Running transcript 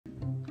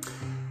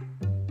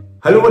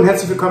Hallo und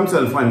herzlich willkommen zu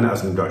allen Freunden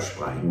aus dem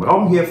deutschsprachigen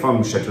Raum hier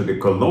vom Château de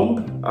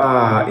Colombes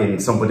in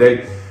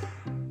Saint-Bodel.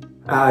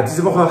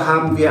 Diese Woche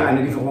haben wir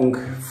eine Lieferung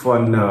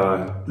von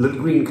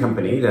Little Greene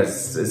Company,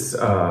 das ist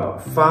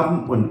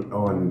Farben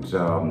und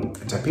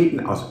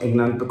Tapeten aus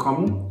England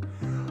bekommen.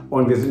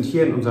 Und wir sind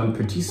hier in unserem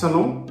petit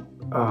salon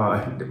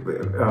und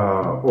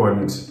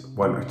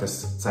wollen euch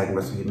das zeigen,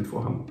 was wir hiermit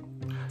vorhaben.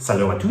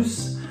 Salut à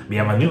tous,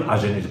 bienvenue à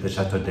Journey to the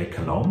Château de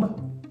Colombes.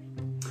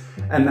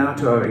 And now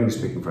to our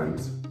English-speaking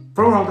friends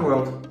from around the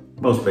world,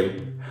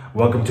 mostly.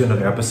 Welcome to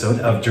another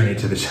episode of Journey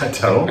to the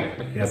Chateau.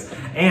 Yes,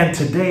 and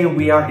today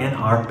we are in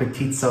our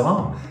petit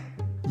salon.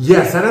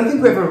 Yes, I don't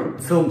think we ever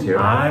filmed here.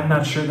 I'm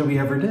not sure that we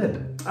ever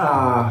did.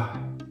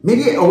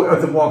 Maybe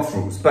the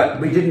walkthroughs, but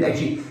we didn't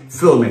actually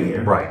film in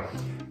here. Right.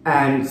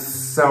 And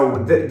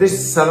so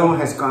this salon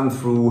has gone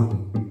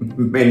through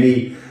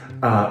many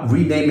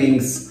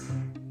renamings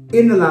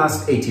in the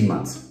last 18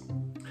 months.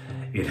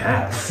 It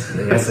has.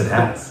 Yes, it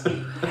has.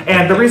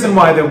 And the reason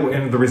why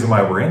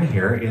we're in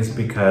here is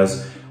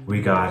because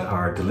we got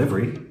our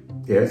delivery.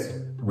 Yes.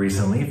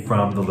 Recently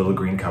from the Little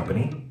Greene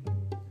Company,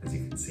 as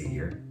you can see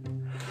here.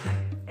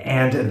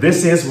 And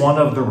this is one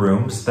of the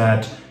rooms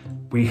that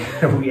we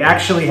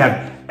actually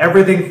have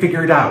everything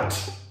figured out,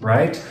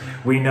 right?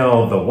 We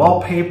know the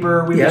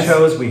wallpaper we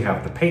chose, we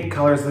have the paint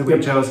colors that we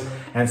chose,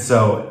 and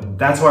so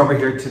that's why we're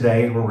here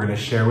today, where we're going to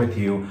share with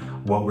you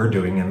what we're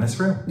doing in this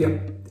room.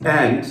 Yep.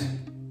 And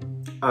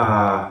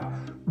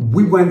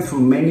we went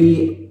through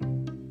many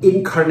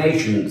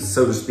incarnations,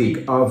 so to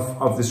speak,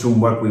 of this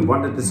room, what we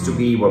wanted this to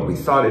be, what we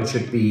thought it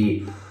should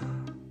be.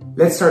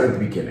 Let's start at the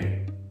beginning.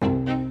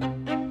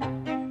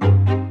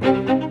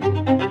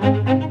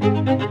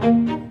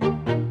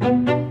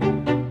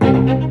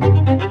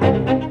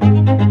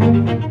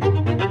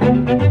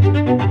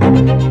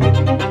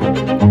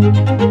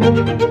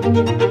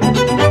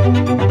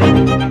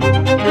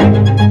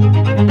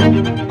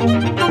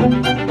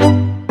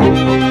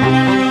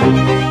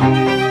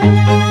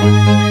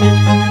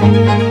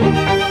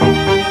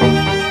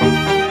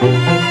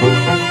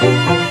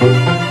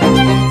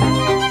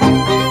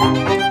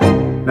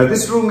 Now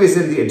this room is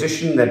in the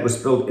addition that was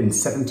built in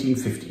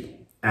 1750.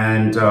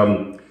 And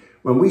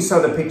when we saw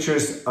the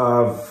pictures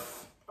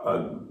of,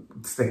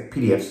 it's like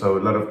PDFs, so a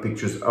lot of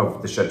pictures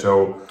of the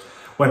Chateau.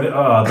 When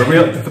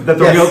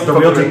the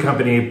realty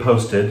company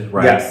posted,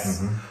 right?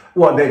 Yes.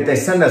 Well, they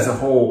sent us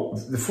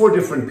the 4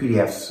 different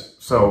PDFs,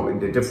 so in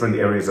the different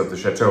areas of the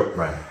Chateau.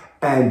 Right.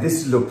 And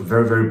this looked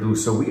very, very blue,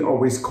 so we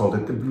always called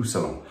it the blue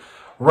salon.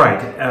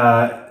 Right.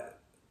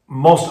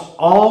 Most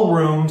all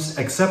rooms,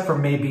 except for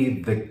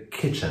maybe the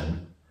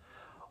kitchen,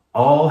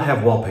 all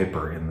have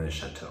wallpaper in the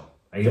Chateau.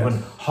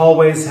 Even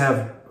hallways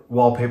have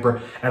wallpaper.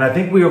 And I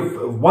think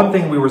one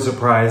thing we were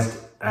surprised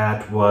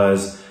at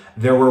was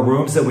there were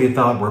rooms that we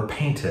thought were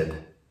painted,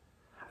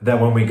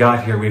 that when we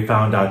got here, we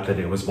found out that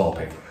it was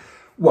wallpaper.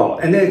 Well,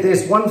 and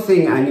there's one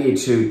thing I need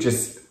to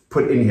just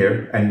put in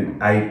here, and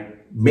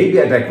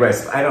maybe I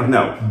digress, I don't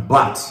know.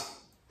 But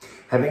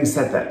having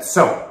said that,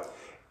 so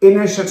in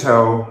a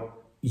Chateau,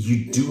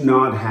 you do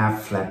not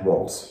have flat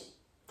walls.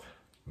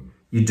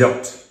 You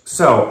don't.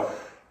 So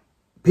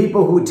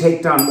people who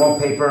take down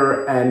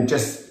wallpaper and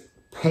just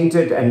paint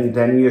it and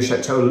then your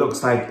Chateau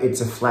looks like it's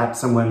a flat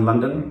somewhere in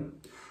London.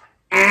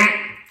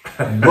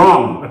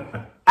 Wrong.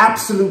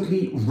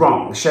 Absolutely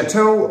wrong.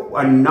 Chateau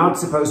are not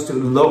supposed to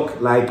look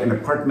like an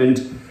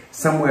apartment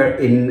somewhere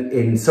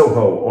in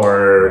Soho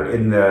or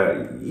in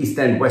the East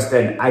End, West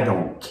End, I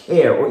don't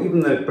care, or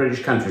even the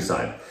British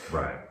countryside.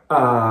 Right.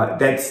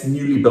 That's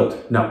newly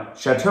built. No,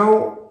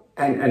 Chateau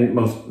and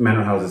most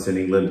manor houses in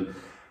England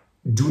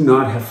do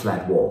not have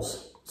flat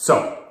walls.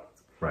 So,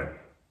 right.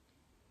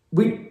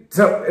 Frauke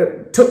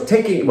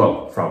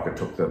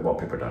took the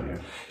wallpaper down here.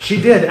 She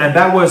did, and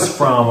that was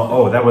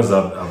from, that was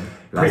a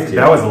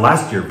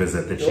last year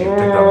visit that she took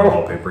down the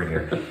wallpaper in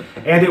here.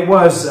 And it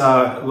was,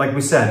 like we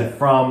said,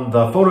 from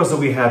the photos that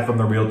we had from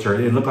the realtor,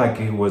 it looked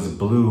like it was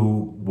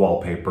blue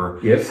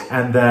wallpaper. Yes.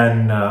 And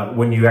then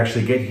when you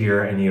actually get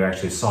here and you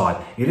actually saw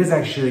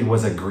it,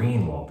 was a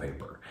green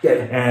wallpaper. Yeah.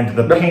 And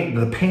the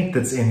paint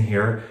that's in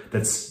here,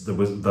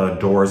 the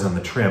doors and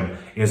the trim,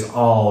 is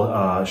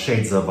all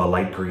shades of a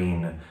light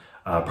green,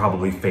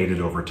 probably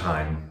faded over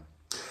time.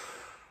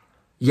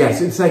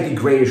 Yes, it's like a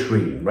grayish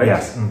green, right?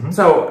 Yes.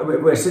 So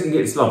we're sitting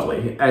here, it's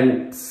lovely.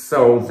 And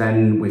so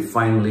then we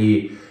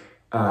finally,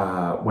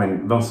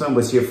 when Vincent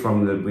was here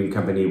from the Greene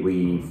Company,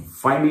 we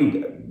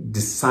finally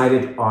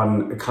decided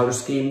on a color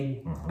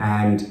scheme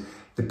and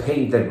the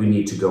paint that we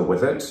need to go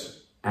with it.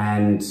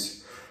 And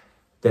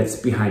that's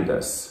behind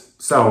us.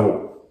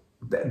 So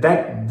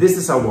this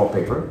is our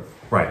wallpaper.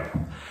 Right.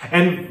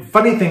 And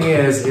funny thing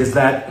is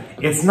that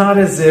it's not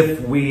as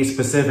if we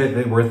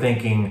specifically were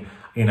thinking,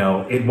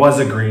 it was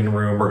a green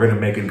room, we're going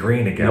to make it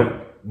green again.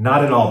 Nope.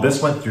 Not at all.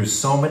 This went through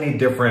so many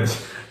different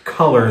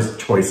colors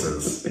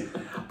choices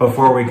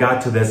before we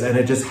got to this. And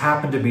it just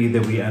happened to be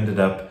that we ended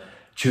up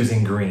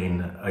choosing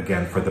green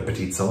again for the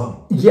petit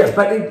salon. Yes,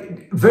 but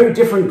very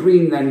different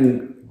green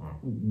than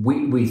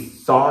we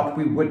thought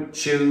we would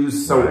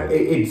choose. So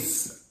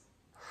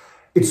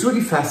it's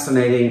really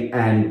fascinating,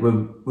 and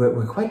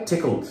we're quite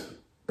tickled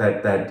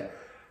that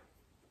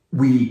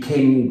we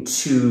came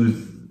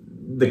to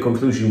the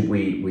conclusion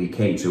we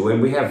came to.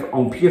 And we have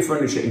Empire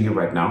furniture in here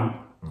right now,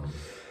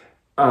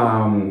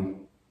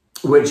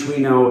 which we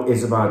know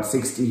is about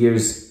 60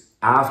 years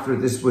after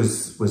this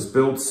was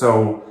built.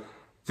 So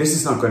this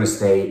is not going to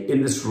stay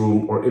in this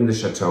room or in the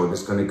chateau.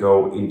 This is going to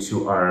go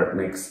into our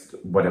next,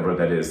 whatever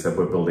that is that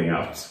we're building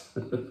out.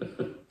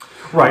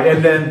 Right,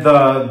 and then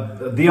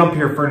the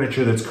Empire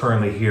furniture that's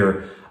currently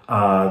here,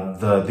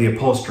 the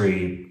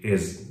upholstery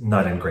is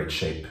not in great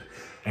shape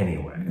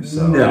anyway.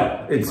 So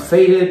no, it's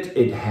faded.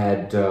 It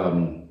had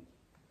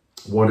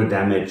water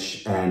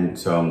damage, and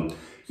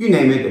you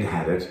name it, it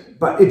had it.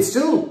 But it's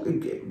still,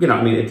 you know,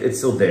 I mean, it's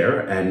still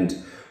there, and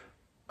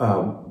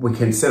we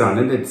can sit on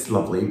it. It's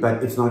lovely,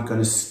 but it's not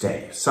going to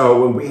stay.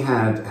 So when we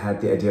had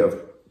the idea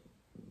of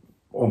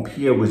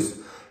Empire was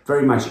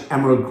very much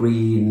emerald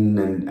green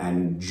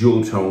and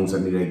jewel tones. I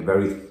mean, like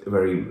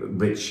very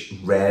rich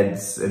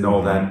reds and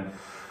all that.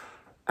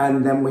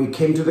 And then we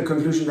came to the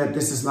conclusion that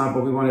this is not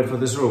what we wanted for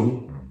this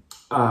room.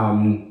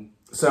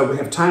 So we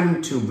have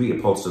time to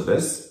reupholster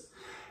this,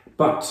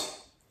 but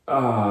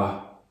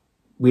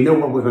we know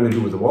what we're going to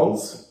do with the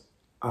walls,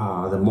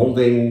 the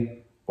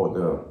molding or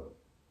the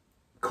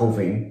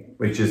coving,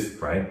 which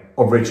is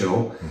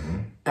original,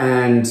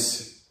 and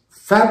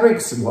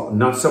fabrics, well,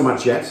 not so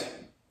much yet.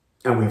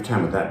 And we have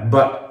time with that,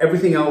 but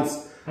everything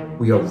else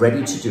we are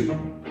ready to do.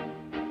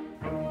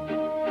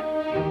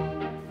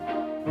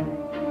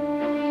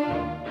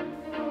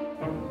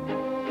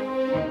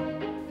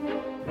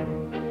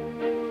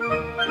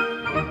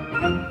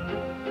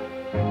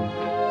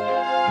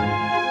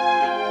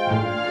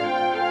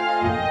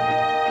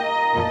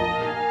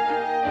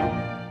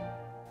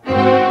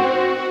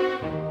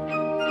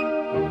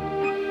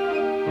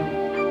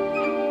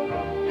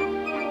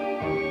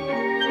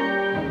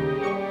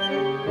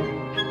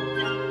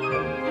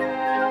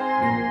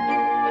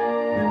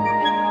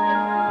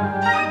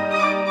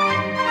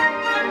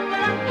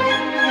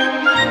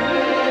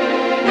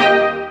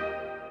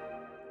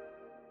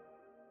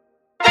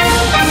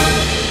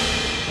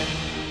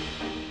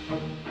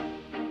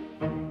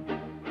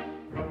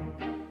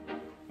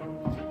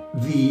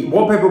 The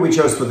wallpaper we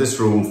chose for this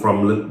room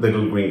from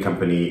Little Greene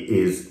Company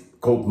is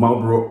called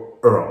Marlborough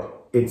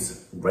Earl.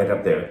 It's right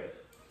up there.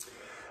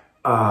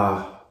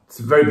 It's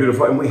very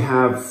beautiful, and we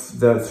have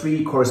the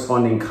 3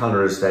 corresponding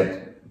colors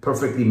that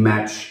perfectly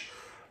match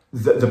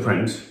the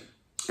print.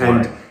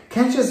 And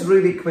can I just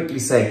really quickly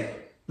say,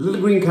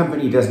 Little Greene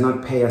Company does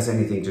not pay us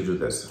anything to do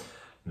this.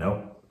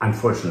 No.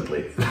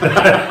 Unfortunately.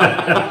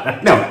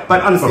 No,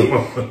 but honestly,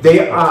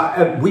 they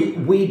are,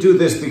 we do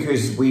this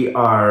because we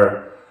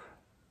are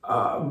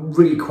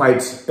really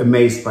quite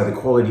amazed by the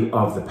quality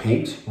of the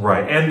paint.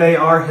 Right, and they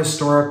are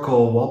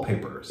historical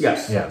wallpapers.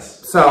 Yes.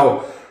 Yes.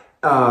 So,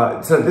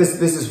 so this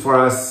is for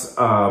us,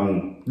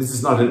 this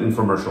is not an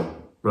infomercial,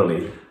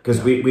 really,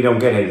 because we don't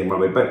get anything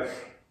from it, but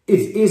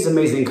it is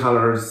amazing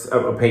colors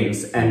of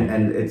paints,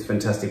 and it's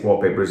fantastic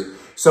wallpapers.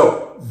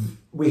 So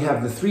we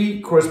have the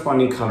 3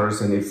 corresponding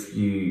colors, and if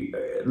you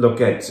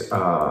look at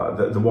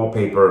the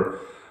wallpaper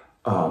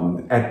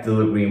at the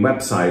Little Greene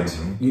website,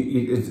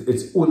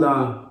 it's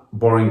Ulla,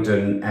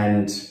 Borrington,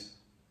 and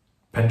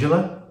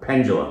Pendula?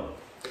 Pendula.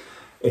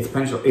 It's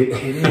Pendula. It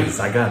is.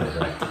 I got it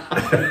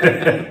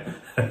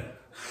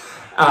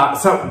right.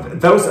 So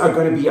those are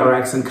going to be our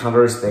accent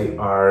colors. They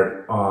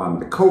are on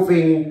the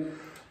coping,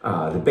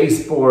 the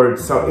baseboard.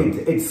 So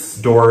it's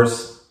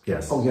doors.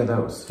 Yes. Oh yeah,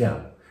 those.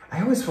 Yeah.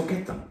 I always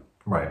forget them.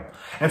 Right.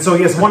 And so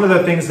yes, one of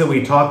the things that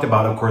we talked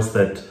about, of course,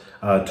 that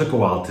took a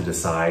while to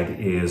decide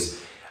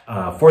is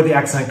for the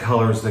accent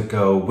colors that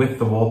go with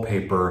the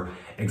wallpaper,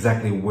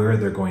 exactly where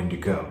they're going to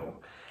go.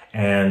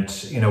 And,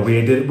 you know,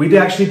 we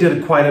actually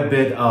did quite a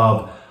bit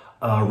of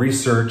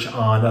research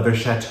on other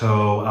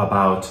chateaux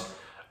about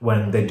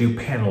when they do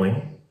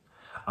paneling,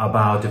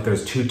 about if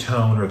there's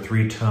 2-tone or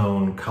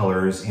 3-tone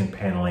colors in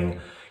paneling,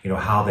 you know,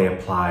 how they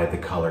apply the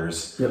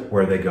colors,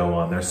 where they go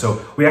on there.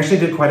 So we actually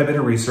did quite a bit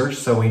of research,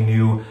 so we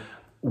knew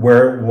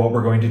what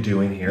we're going to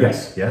do in here.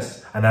 Yes.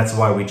 Yes. And that's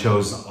why we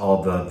chose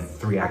all the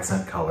 3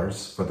 accent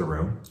colors for the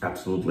room.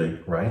 Absolutely.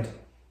 Right.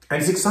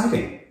 And it's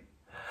exciting.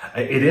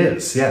 It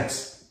is,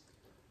 yes.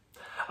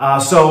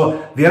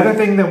 So the other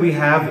thing that we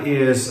have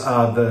is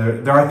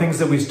there are things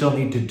that we still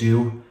need to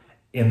do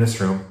in this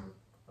room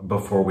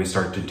before we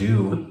start to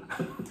do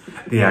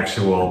the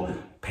actual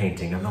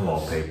painting and the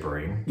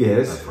wallpapering.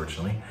 Yes.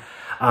 Unfortunately.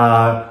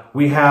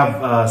 We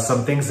have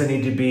some things that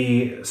need to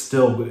be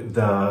still,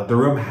 the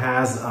room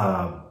has,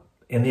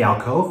 in the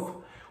alcove,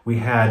 we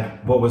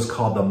had what was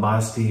called the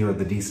modesty or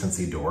the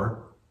decency door,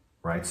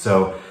 right?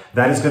 So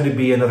that is going to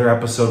be another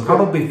episode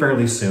probably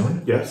fairly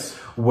soon. Yes.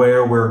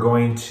 Where we're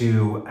going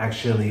to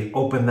actually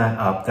open that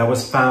up. That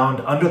was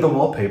found under the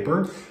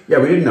wallpaper. Yeah,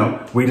 we didn't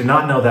know. We did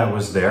not know that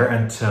was there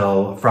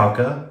until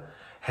Frauke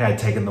had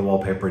taken the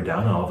wallpaper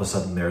down, and all of a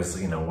sudden there's,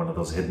 you know, one of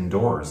those hidden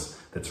doors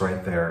that's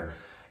right there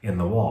in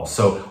the wall.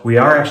 So we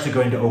are actually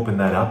going to open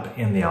that up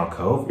in the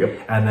alcove.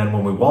 Yep. And then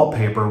when we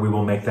wallpaper, we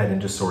will make that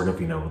into sort of,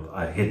 you know,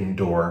 a hidden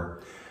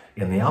door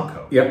in the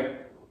alcove.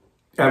 Yep.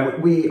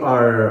 And we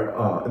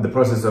are in the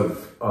process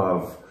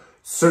of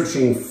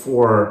searching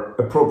for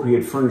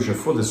appropriate furniture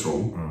for this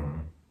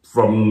room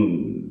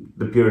from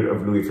the period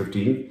of Louis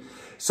XV.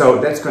 So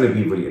that's going to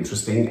be really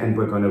interesting. And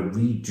we're going to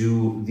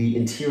redo the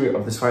interior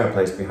of this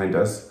fireplace behind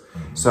us.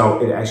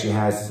 So it actually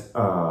has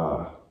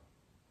a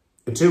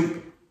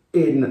tube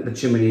in the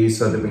chimney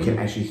so that we can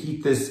actually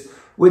heat this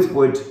with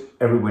wood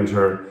every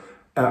winter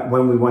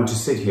when we want to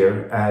sit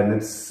here. And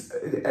it's,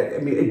 I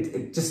mean,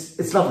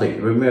 it's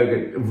lovely.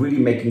 We're really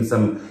making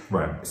some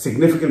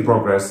significant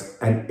progress,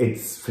 and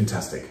it's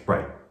fantastic.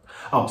 Right.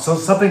 Oh, so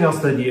something else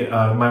that you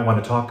might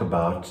want to talk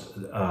about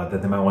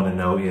that they might want to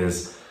know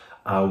is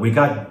we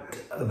got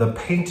the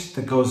paint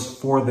that goes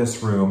for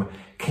this room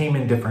came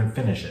in different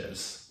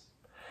finishes.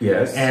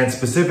 Yes. And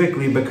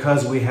specifically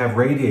because we have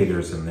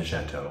radiators in the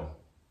Chateau.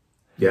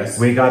 Yes.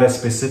 We got a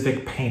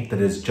specific paint that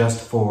is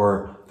just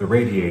for the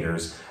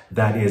radiators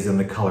that is in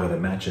the color that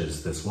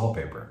matches this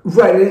wallpaper.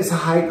 Right, it's a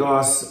high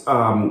gloss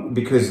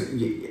because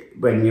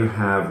when you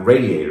have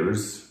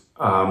radiators,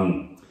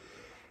 the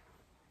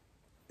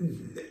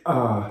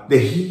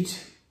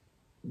heat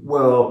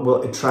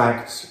will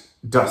attract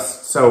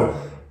dust. So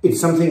it's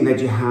something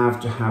that you have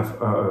to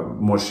have a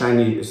more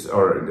shiny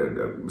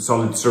or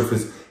solid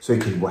surface so you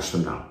can wash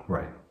them down.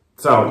 Right.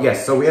 So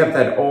yes, so we have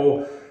that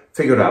all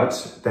figured out.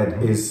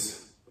 That is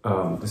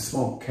the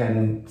small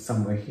can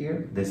somewhere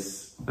here.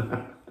 This.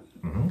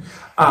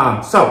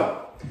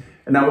 So,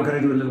 and now we're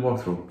going to do a little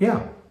walkthrough.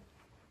 Yeah.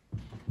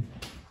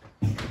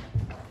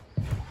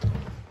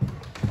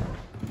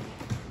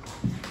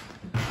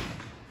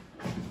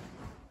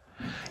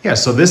 Yeah,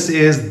 so this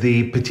is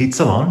the petit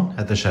salon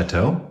at the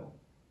Chateau.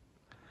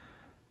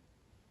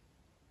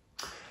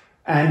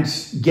 And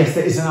yes,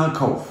 there is an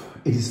alcove.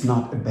 It is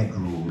not a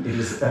bedroom. It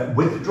is a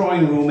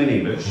withdrawing room in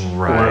English.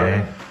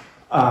 Right.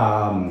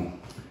 Or,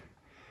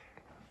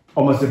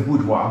 almost a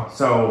boudoir.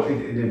 So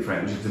in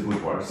French, it's a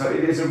boudoir. So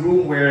it is a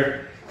room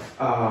where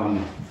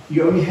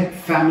you only had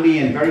family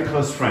and very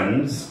close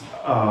friends.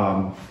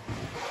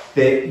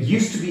 There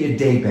used to be a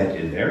day bed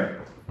in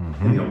there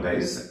in the old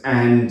days.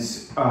 And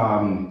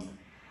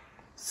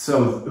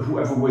so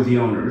whoever were the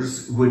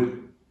owners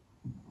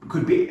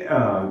could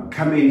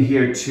come in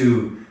here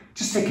to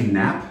just take a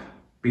nap,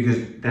 because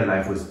their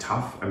life was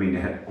tough. I mean,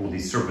 they had all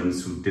these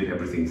servants who did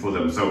everything for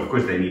them. So of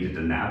course they needed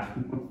a nap.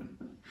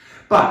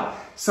 But,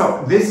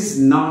 so this is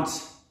not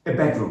a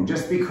bedroom.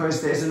 Just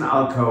because there's an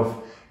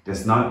alcove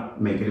does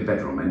not make it a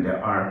bedroom. And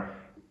there are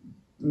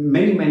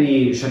many,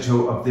 many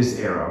chateaux of this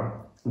era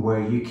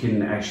where you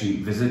can actually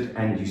visit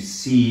and you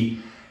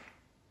see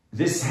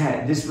this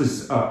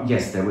was,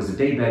 yes, there was a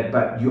day bed,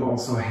 but you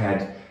also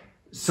had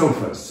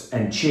sofas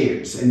and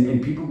chairs,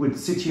 and people would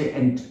sit here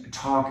and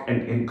talk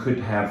and could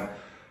have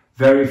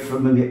very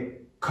familiar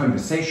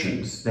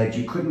conversations that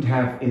you couldn't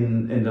have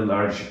in the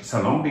large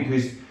salon,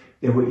 because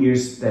there were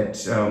ears that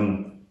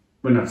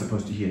were not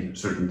supposed to hear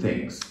certain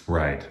things.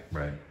 Right,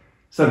 right.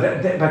 So,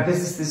 but this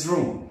is this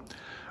room.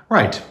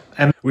 Right.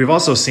 And we've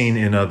also seen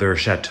in other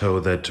chateaux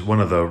that one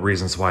of the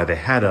reasons why they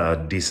had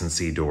a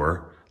decency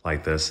door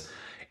like this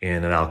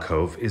in an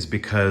alcove is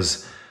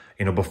because,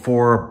 you know,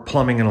 before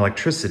plumbing and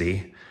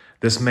electricity,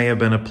 this may have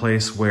been a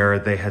place where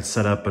they had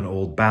set up an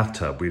old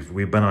bathtub.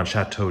 We've been on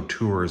chateau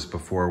tours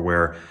before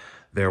where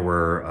there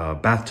were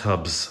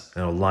bathtubs,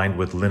 you know, lined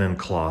with linen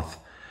cloth,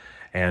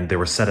 and they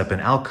were set up in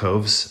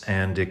alcoves,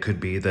 and it could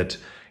be that,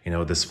 you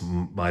know, this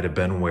might have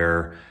been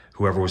where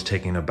whoever was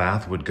taking a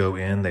bath would go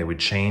in, they would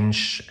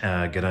change,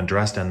 get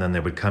undressed, and then they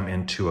would come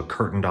into a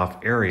curtained off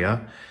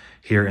area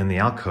here in the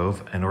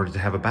alcove in order to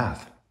have a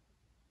bath.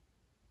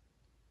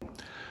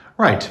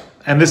 Right.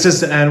 And this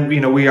is, and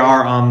you know, we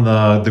are on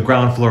the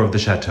ground floor of the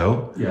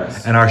chateau.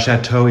 Yes. And our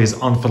chateau is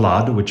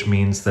enfilade, which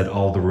means that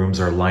all the rooms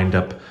are lined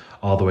up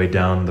all the way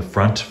down the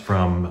front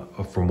from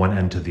one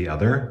end to the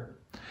other.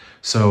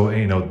 So,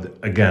 you know,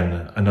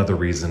 again, another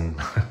reason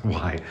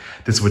why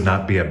this would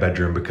not be a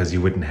bedroom, because you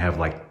wouldn't have,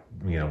 like,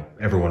 you know,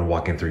 everyone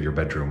walking through your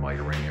bedroom while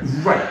you're in here.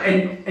 Right.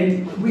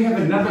 And we have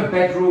another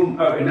bedroom,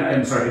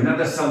 I'm sorry,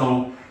 another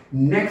salon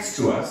next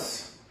to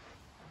us,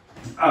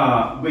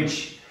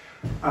 which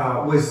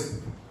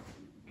was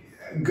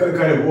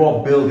got a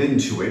wall built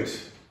into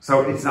it.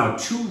 So it's now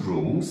 2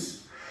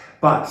 rooms,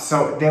 but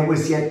so there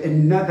was yet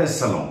another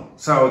salon.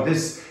 So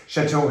this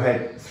chateau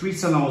had 3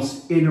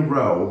 salons in a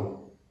row.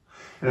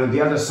 And on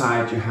the other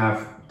side, you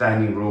have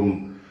dining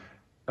room,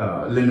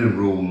 linen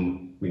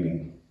room,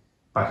 meaning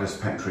butler's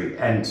pantry,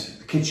 and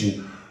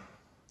kitchen.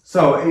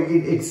 So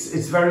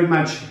it's very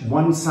much,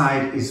 one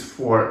side is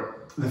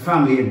for the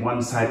family and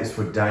one side is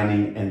for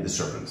dining and the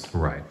servants.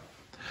 Right.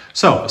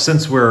 So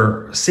since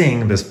we're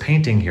seeing this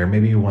painting here,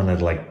 maybe you want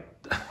to, like,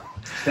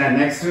 stand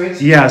next to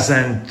it? Yes,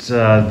 and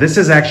this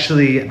is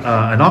actually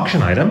an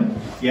auction item.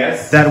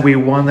 Yes. That we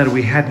won that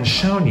we hadn't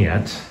shown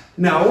yet.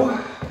 No.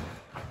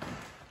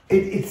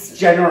 It's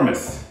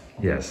ginormous.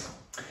 Yes.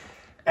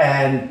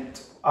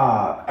 And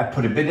I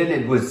put a bid in.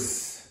 It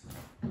was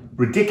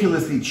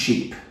ridiculously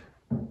cheap.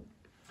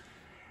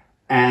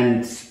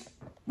 And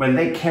when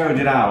they carried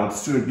it out,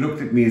 Stuart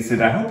looked at me and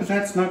said, I hope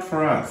that's not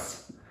for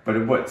us. But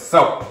it was.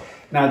 So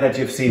now that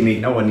you've seen me,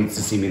 no one needs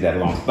to see me that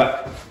long.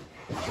 But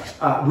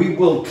we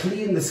will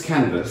clean this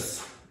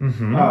canvas.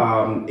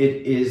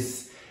 It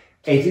is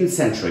 18th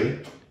century.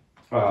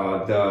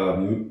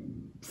 The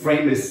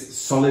frame is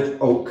solid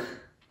oak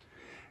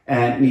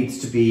and needs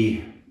to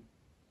be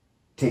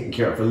taken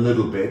care of a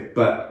little bit.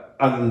 But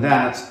other than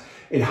that,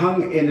 it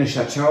hung in a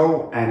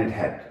chateau and it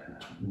had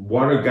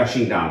water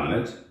gushing down on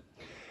it.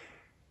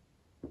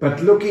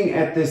 But looking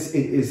at this,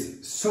 it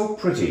is so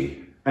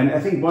pretty. And I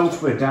think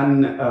once we're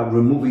done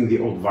removing the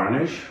old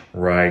varnish.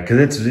 Right,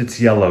 because it's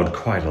yellowed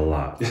quite a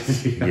lot.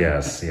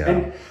 Yes, yeah.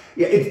 And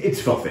yeah,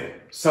 it's filthy.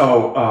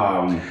 So,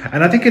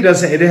 and I think it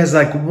does. It has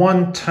like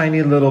one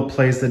tiny little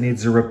place that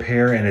needs a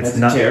repair, and it's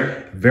not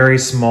very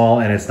small,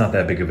 and it's not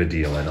that big of a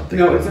deal. I don't think.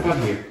 No, it's about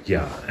here.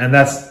 Yeah, and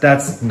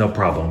that's no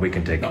problem. We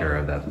can take care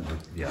of that.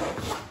 Yeah.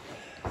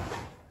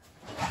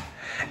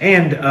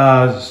 And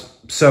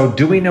so,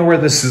 do we know where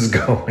this is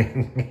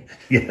going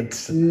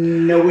yet?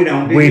 No, we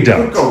don't. We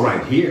don't. It could go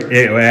right here.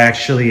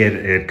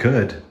 It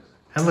could.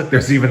 And look,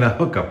 there's even a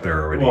hook up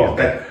there already. Well,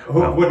 that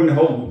hook wouldn't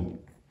hold.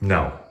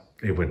 No.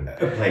 It wouldn't.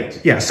 A plate.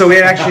 Yeah, so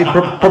it actually,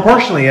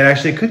 proportionally, it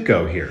actually could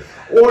go here.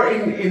 Or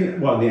in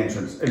the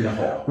entrance, in the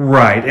hall.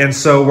 Right, and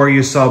so where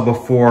you saw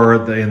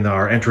before, in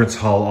our entrance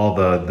hall, all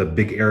the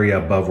big area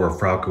above where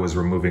Frauke was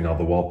removing all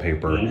the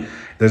wallpaper,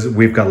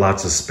 we've got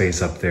lots of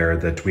space up there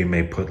that we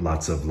may put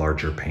lots of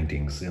larger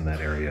paintings in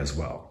that area as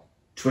well.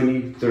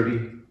 20,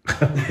 30?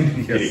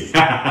 Yes.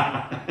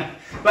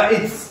 But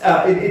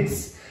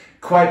it's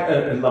quite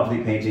a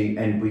lovely painting,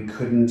 and we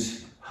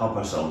couldn't help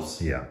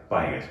ourselves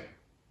buying it.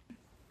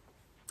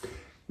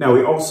 Now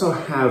we also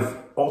have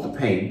all the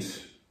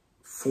paint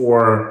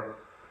for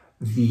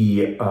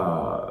the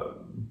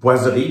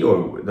boiserie,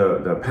 or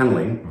the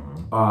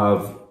paneling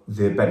of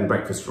the bed and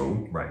breakfast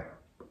room. Right.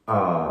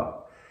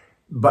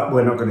 But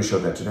we're not going to show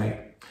that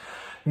today.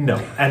 No,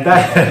 and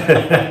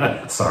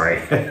that,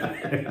 sorry,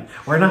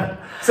 we're not.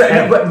 So,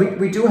 but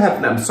we do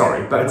have, I'm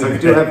sorry, but we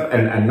do have,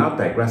 and not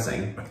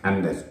digressing,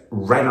 and that's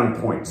right on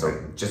point, so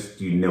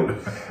just, we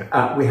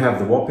have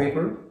the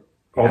wallpaper,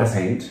 all the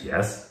paint.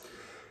 Yes.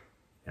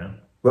 Yeah.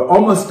 We're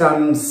almost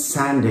done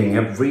sanding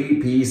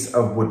every piece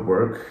of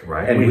woodwork.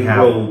 Right. And we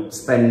will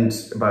spend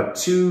about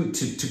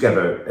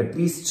together, at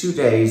least 2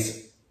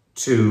 days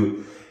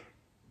to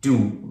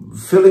do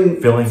filling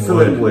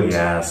wood.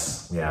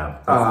 Yes. Yeah.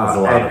 That's a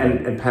lot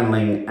and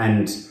paneling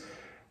and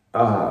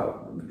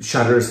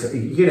shutters,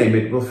 you name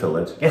it, we'll fill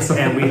it. Yes,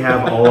 and we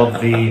have all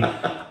of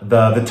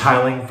the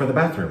tiling for the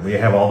bathroom. We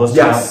have all those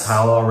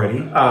tile already.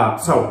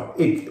 So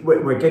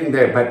we're getting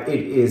there, but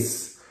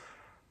it's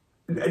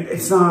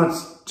not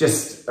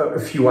just a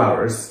few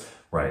hours.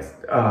 Right.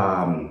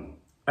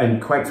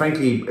 And quite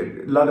frankly,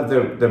 a lot of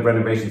the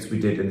renovations we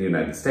did in the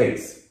United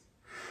States,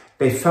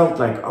 they felt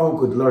like, oh,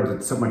 good Lord,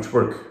 it's so much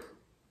work.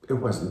 It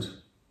wasn't.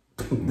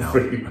 No.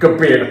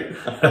 Compared.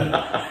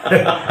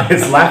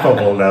 It's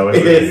laughable now.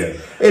 It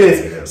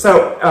is.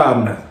 So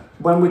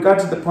when we got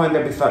to the point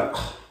that we thought,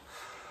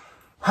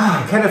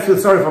 I kind of feel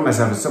sorry for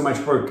myself, it's so much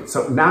work.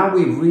 So now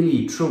we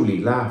really, truly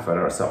laugh at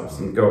ourselves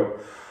and go,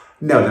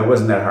 no, that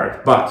wasn't that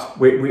hard. But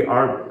we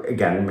are,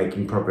 again,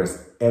 making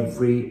progress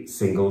every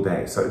single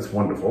day. So it's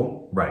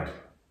wonderful. Right.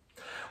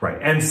 Right.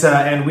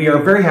 And we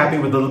are very happy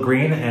with Little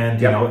Greene. And,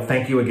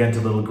 thank you again to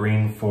Little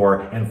Greene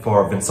for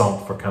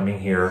Vincent for coming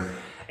here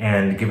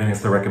and giving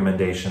us the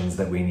recommendations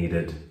that we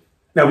needed.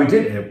 Now, we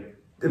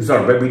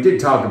did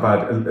talk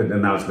about an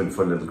announcement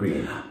for Little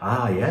Greene.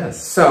 Ah,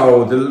 yes.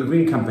 So the Little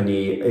Greene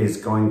Company is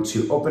going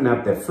to open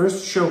up their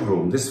first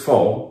showroom this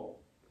fall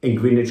in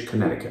Greenwich,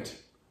 Connecticut.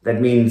 That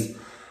means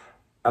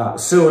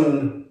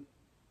soon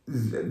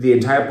the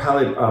entire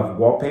palette of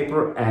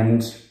wallpaper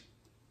and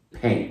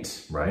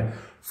paint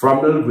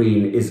from Little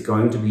Greene is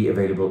going to be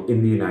available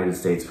in the United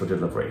States for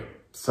delivery.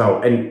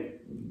 So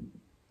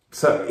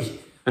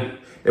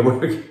there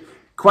were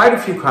quite a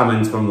few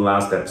comments from the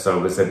last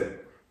episode that said,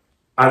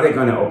 are they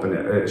going to open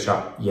a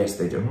shop? Yes,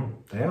 they do.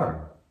 They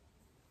are.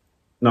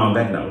 Now, on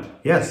that note.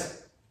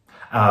 Yes.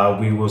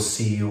 We will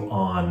see you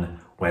on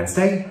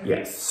Wednesday.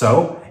 Yes.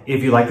 So,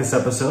 if you like this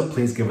episode,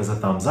 please give us a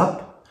thumbs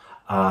up.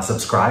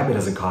 Subscribe. It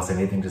doesn't cost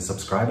anything to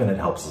subscribe, and it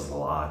helps us a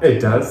lot. It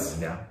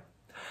does. Yeah.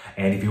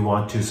 And if you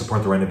want to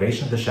support the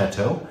renovation of the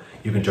Chateau,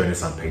 you can join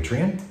us on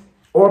Patreon.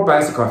 Or buy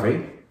us a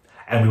coffee.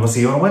 And we will see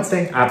you on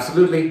Wednesday.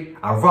 Absolutely.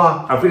 Au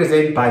revoir. Auf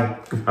Wiedersehen. Bye.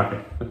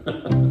 Goodbye.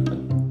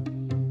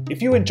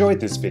 If you enjoyed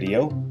this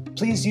video,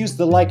 please use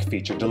the like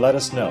feature to let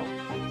us know.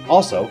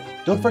 Also,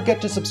 don't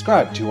forget to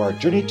subscribe to our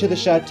Journey to the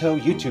Chateau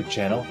YouTube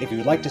channel if you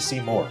would like to see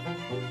more.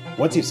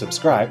 Once you've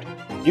subscribed,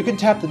 you can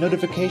tap the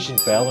notification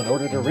bell in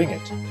order to ring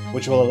it,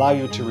 which will allow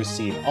you to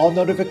receive all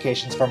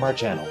notifications from our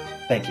channel.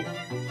 Thank you.